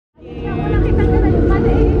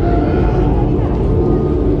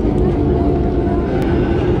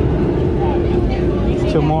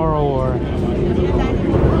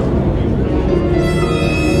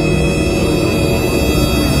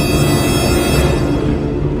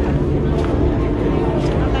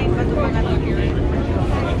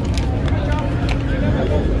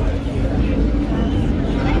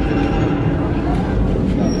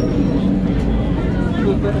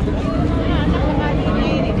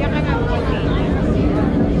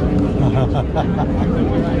Want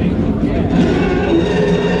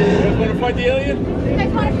to fight the alien? You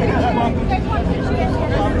guys want to finish it? You guys want to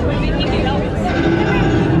finish it?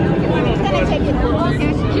 He's gonna take it.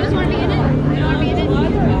 Okay. You just want to be in it? You want to be in it?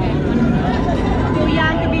 Oh, you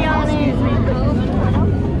have to be on it.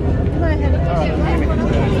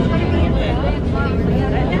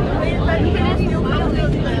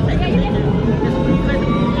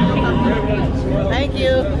 Thank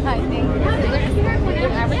you. Hi, thank you.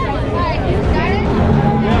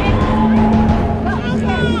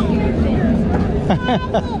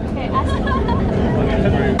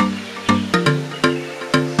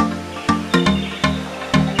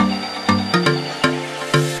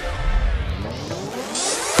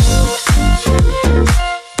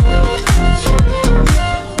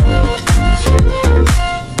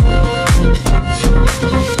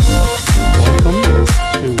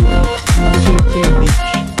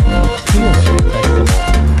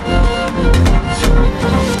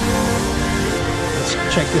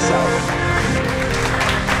 Check this out.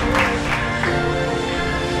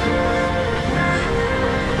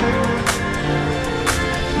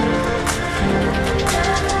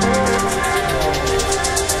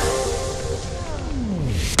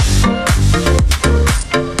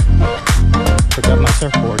 Forgot my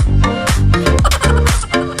surfboard.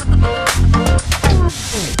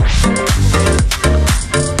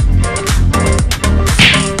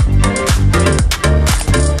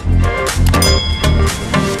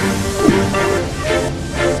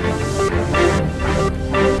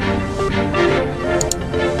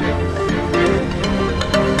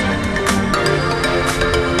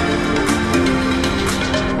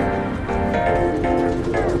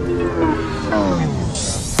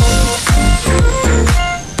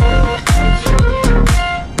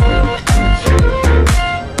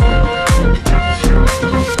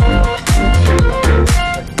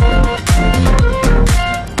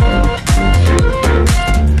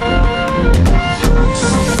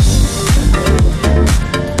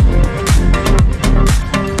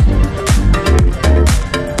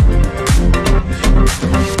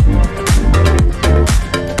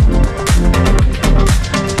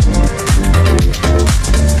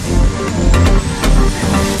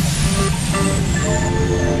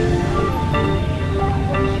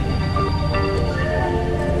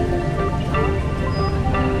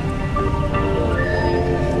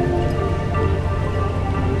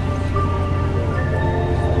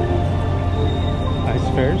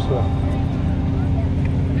 Ferris wheel.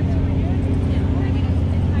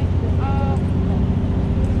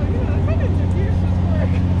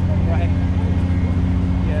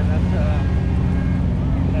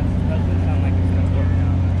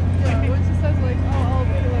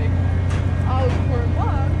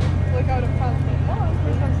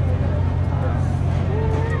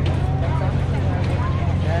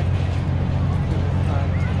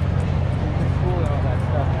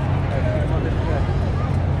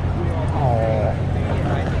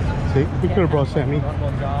 See, we could have brought Sammy.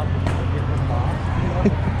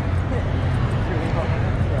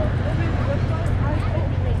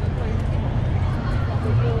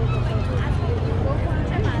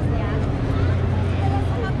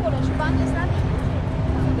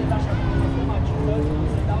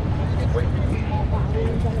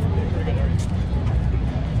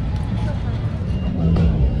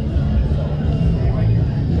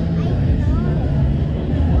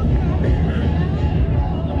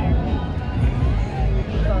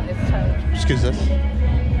 Excuse us.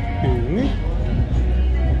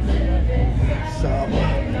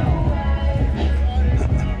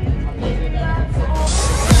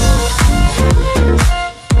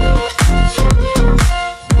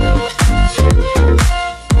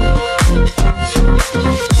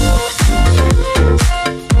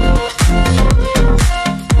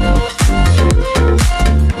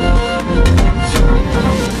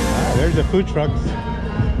 There's the food trucks.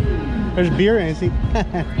 There's beer, Nancy. Yeah,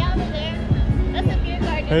 over there. That's a beer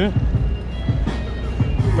garden.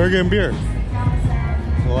 We're getting beer.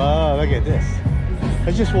 Wow, look at this.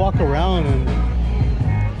 Let's just walk around and...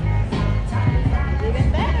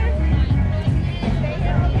 Even better.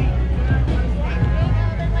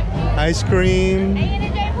 Ice cream. Are you gonna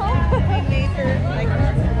drive home?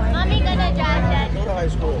 Mommy gonna drive that. Go to high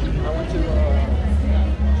school. I went to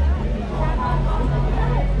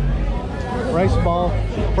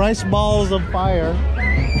Rice balls of fire.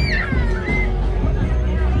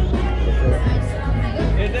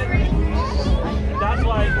 Is it? That's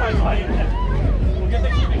why we'll get the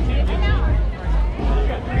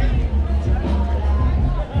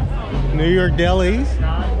New York delis.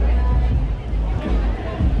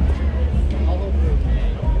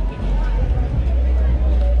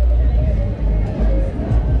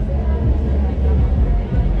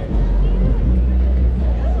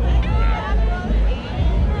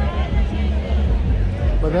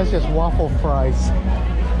 that's just waffle fries.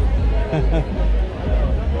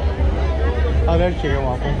 Oh, there's chicken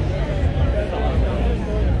waffles.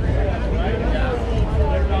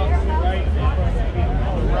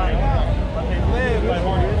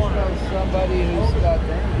 Somebody who's got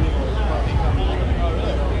them.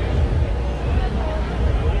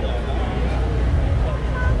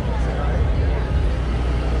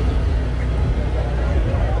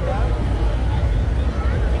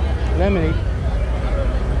 Lemonade.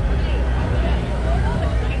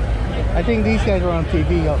 I think these guys were on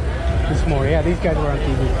TV this morning. Yeah, these guys were on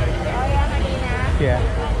TV. Yeah.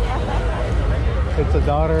 It's a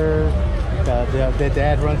daughter. The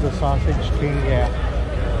dad runs a sausage thing. Yeah.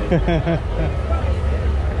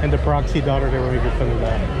 And the proxy daughter, they were making fun of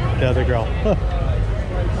the other girl.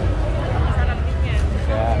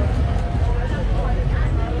 Yeah.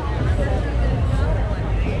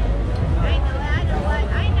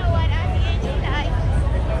 I know what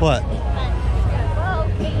What?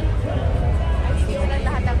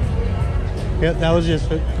 Yeah, that was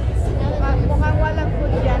just it.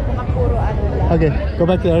 Okay, go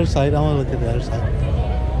back to the other side. I want to look at the other side.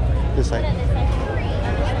 This side.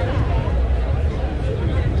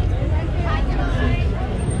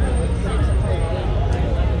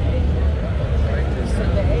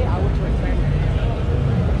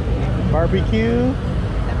 Barbecue.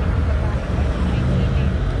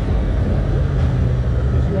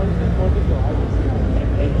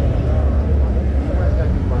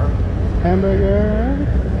 Hamburger.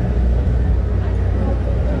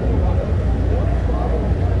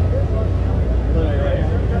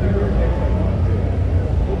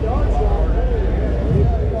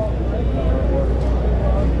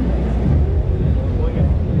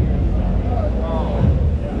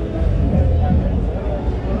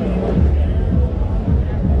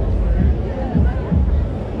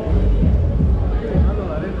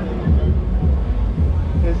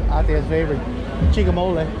 This is Atea's favorite,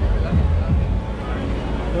 chicamole.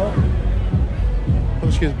 Oh,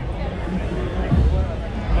 excuse me.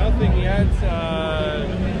 Nothing yet.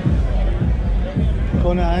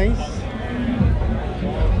 Kona ice.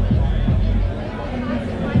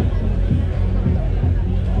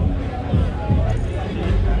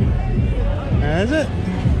 That's it.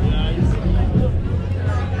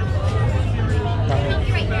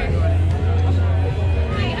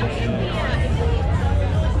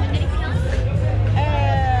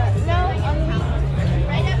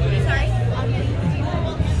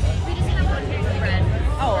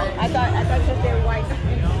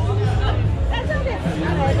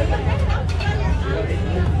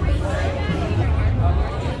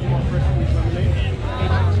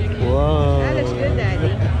 Whoa. That looks good,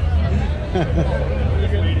 Daddy.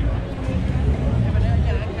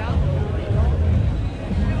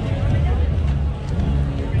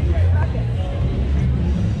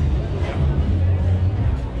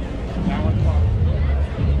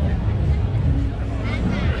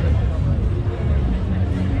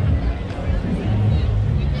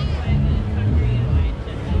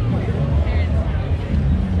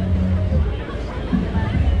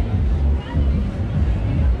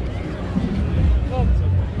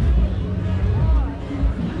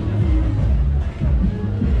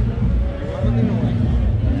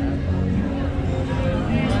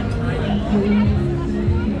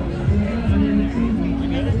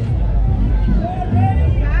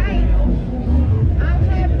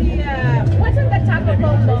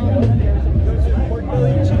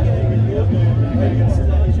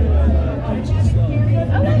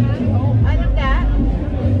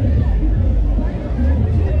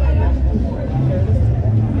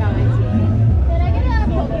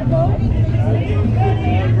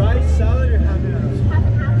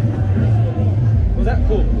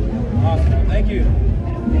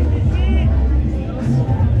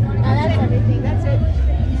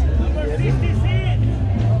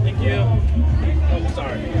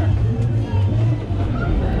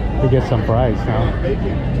 Get some fries now.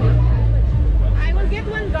 I will get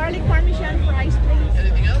one garlic parmesan fries, please.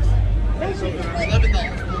 Anything else? That's it.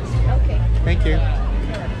 $11. Okay. Thank you.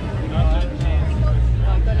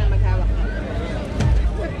 Ito na maghawak.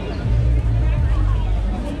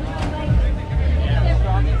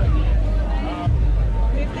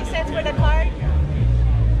 50 cents for the card.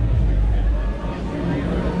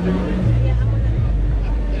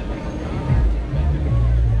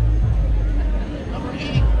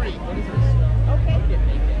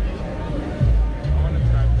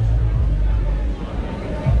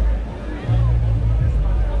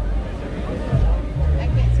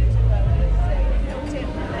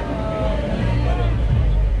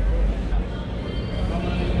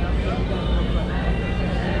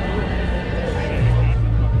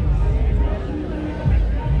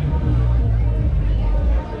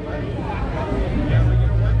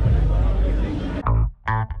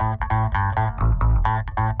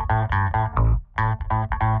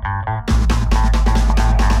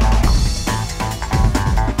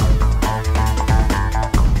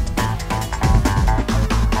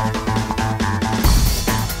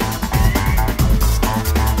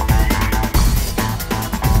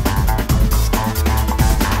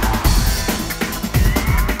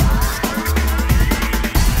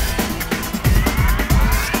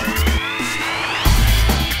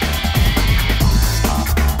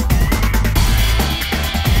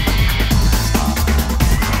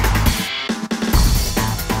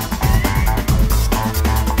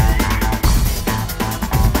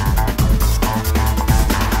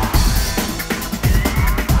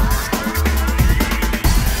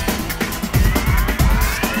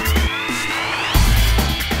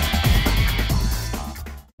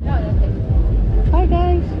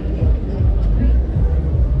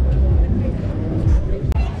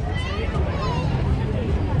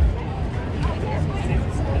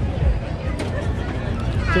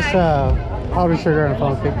 powdered sugar and a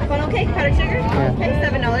funnel cake. Funnel cake, powdered sugar? Yeah. Okay,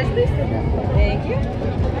 $7, please. Yeah. Thank you.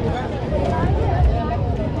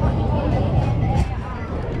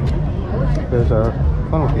 There's our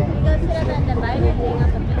funnel cake.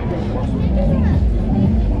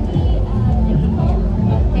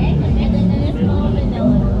 Okay, and then there's small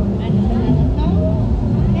vanilla.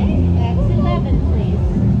 Okay, that's 11, please.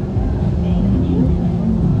 Thank you.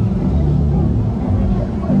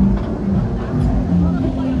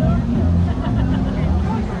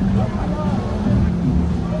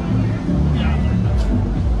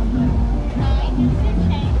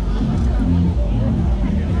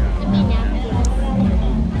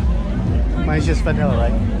 Mine's just vanilla,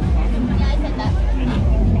 right? Yeah, I said that.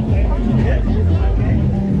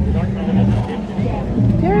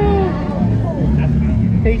 Yeah.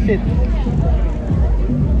 Taste it.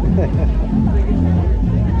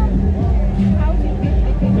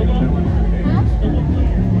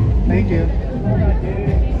 Thank you.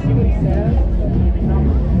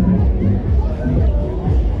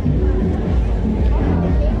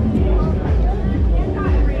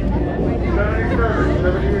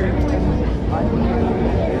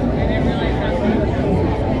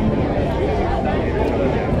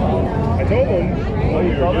 I told him what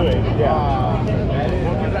you were doing. Yeah.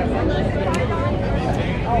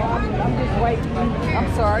 I'm just waiting. I'm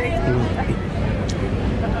sorry.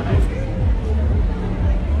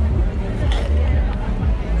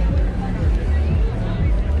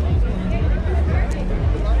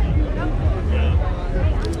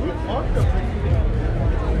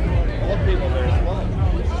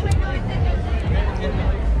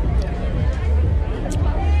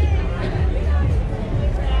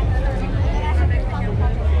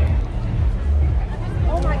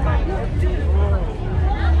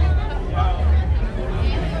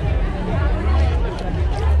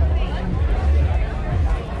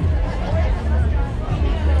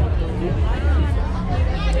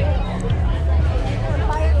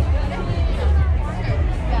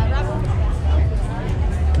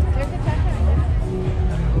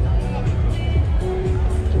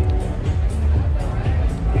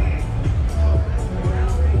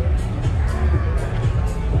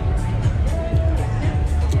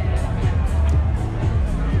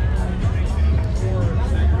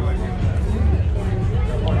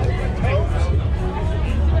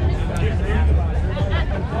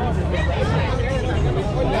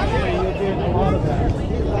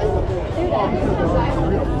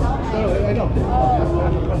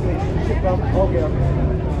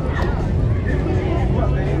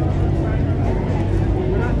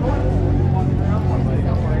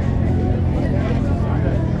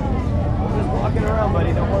 Walking around,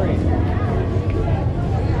 buddy, don't worry.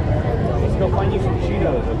 Let's go find you some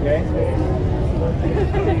Cheetos, okay?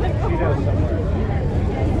 Cheetos somewhere.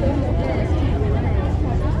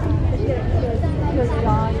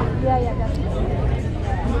 Yeah, that's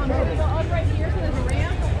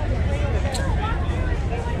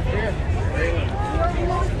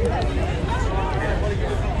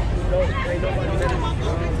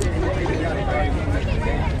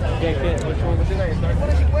Yeah, which one was it?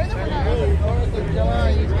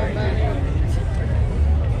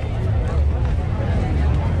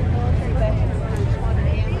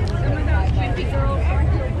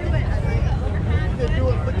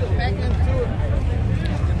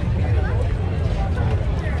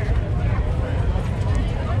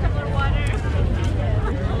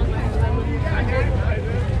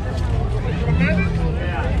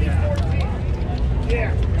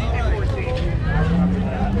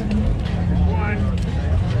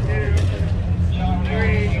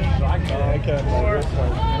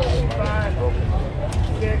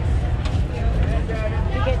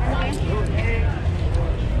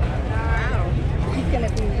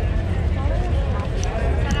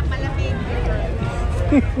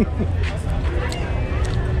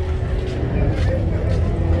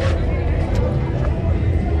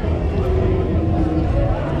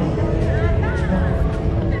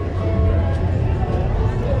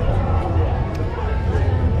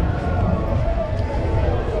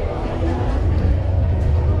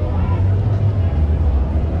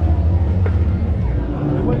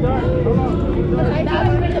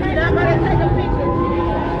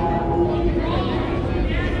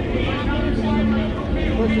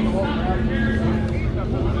 Pushing walk around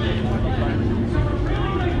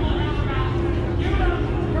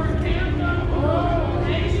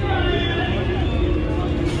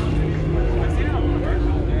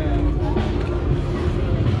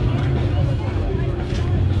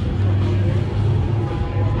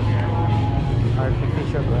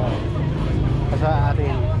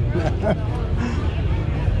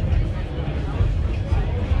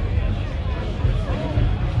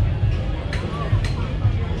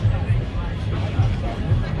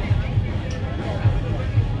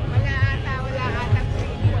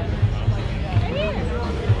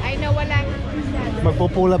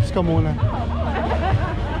Pull-ups ka muna. I'm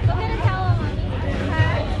gonna tell him,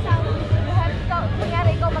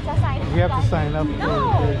 kunyari, ikaw magsasign. We have to sign up.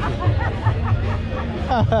 No!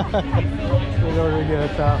 In order to get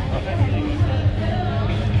a top.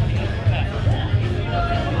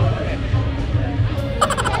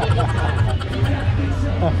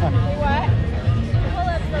 What?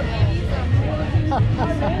 Pull-ups, so babies.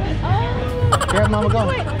 Here, Mama, go.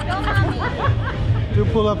 Go, mommy. Do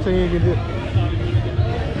pull-ups and you can do.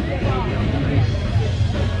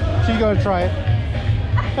 She's gonna try it.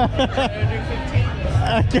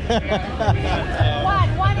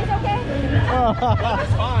 One is okay?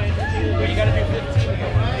 That's fine. But you gotta do 15.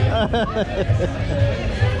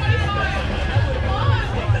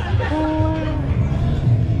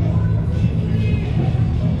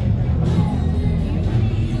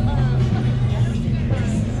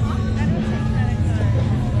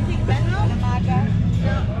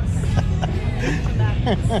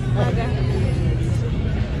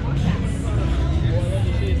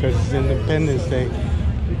 Because it's Independence Day. So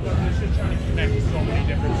many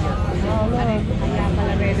different circles.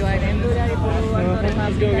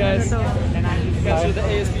 Let's go, guys. You guys heard the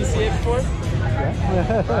ASPCA before?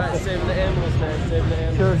 Yeah. Alright, saving the animals, man. Saving the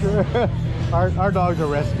animals. Sure. Our dogs are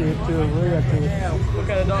rescued too. We got two. What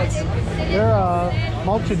kind of dogs? They're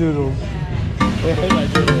multi-doodles. Yeah.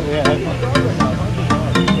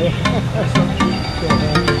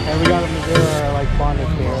 And we got them. They're like bonded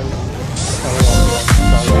pairs.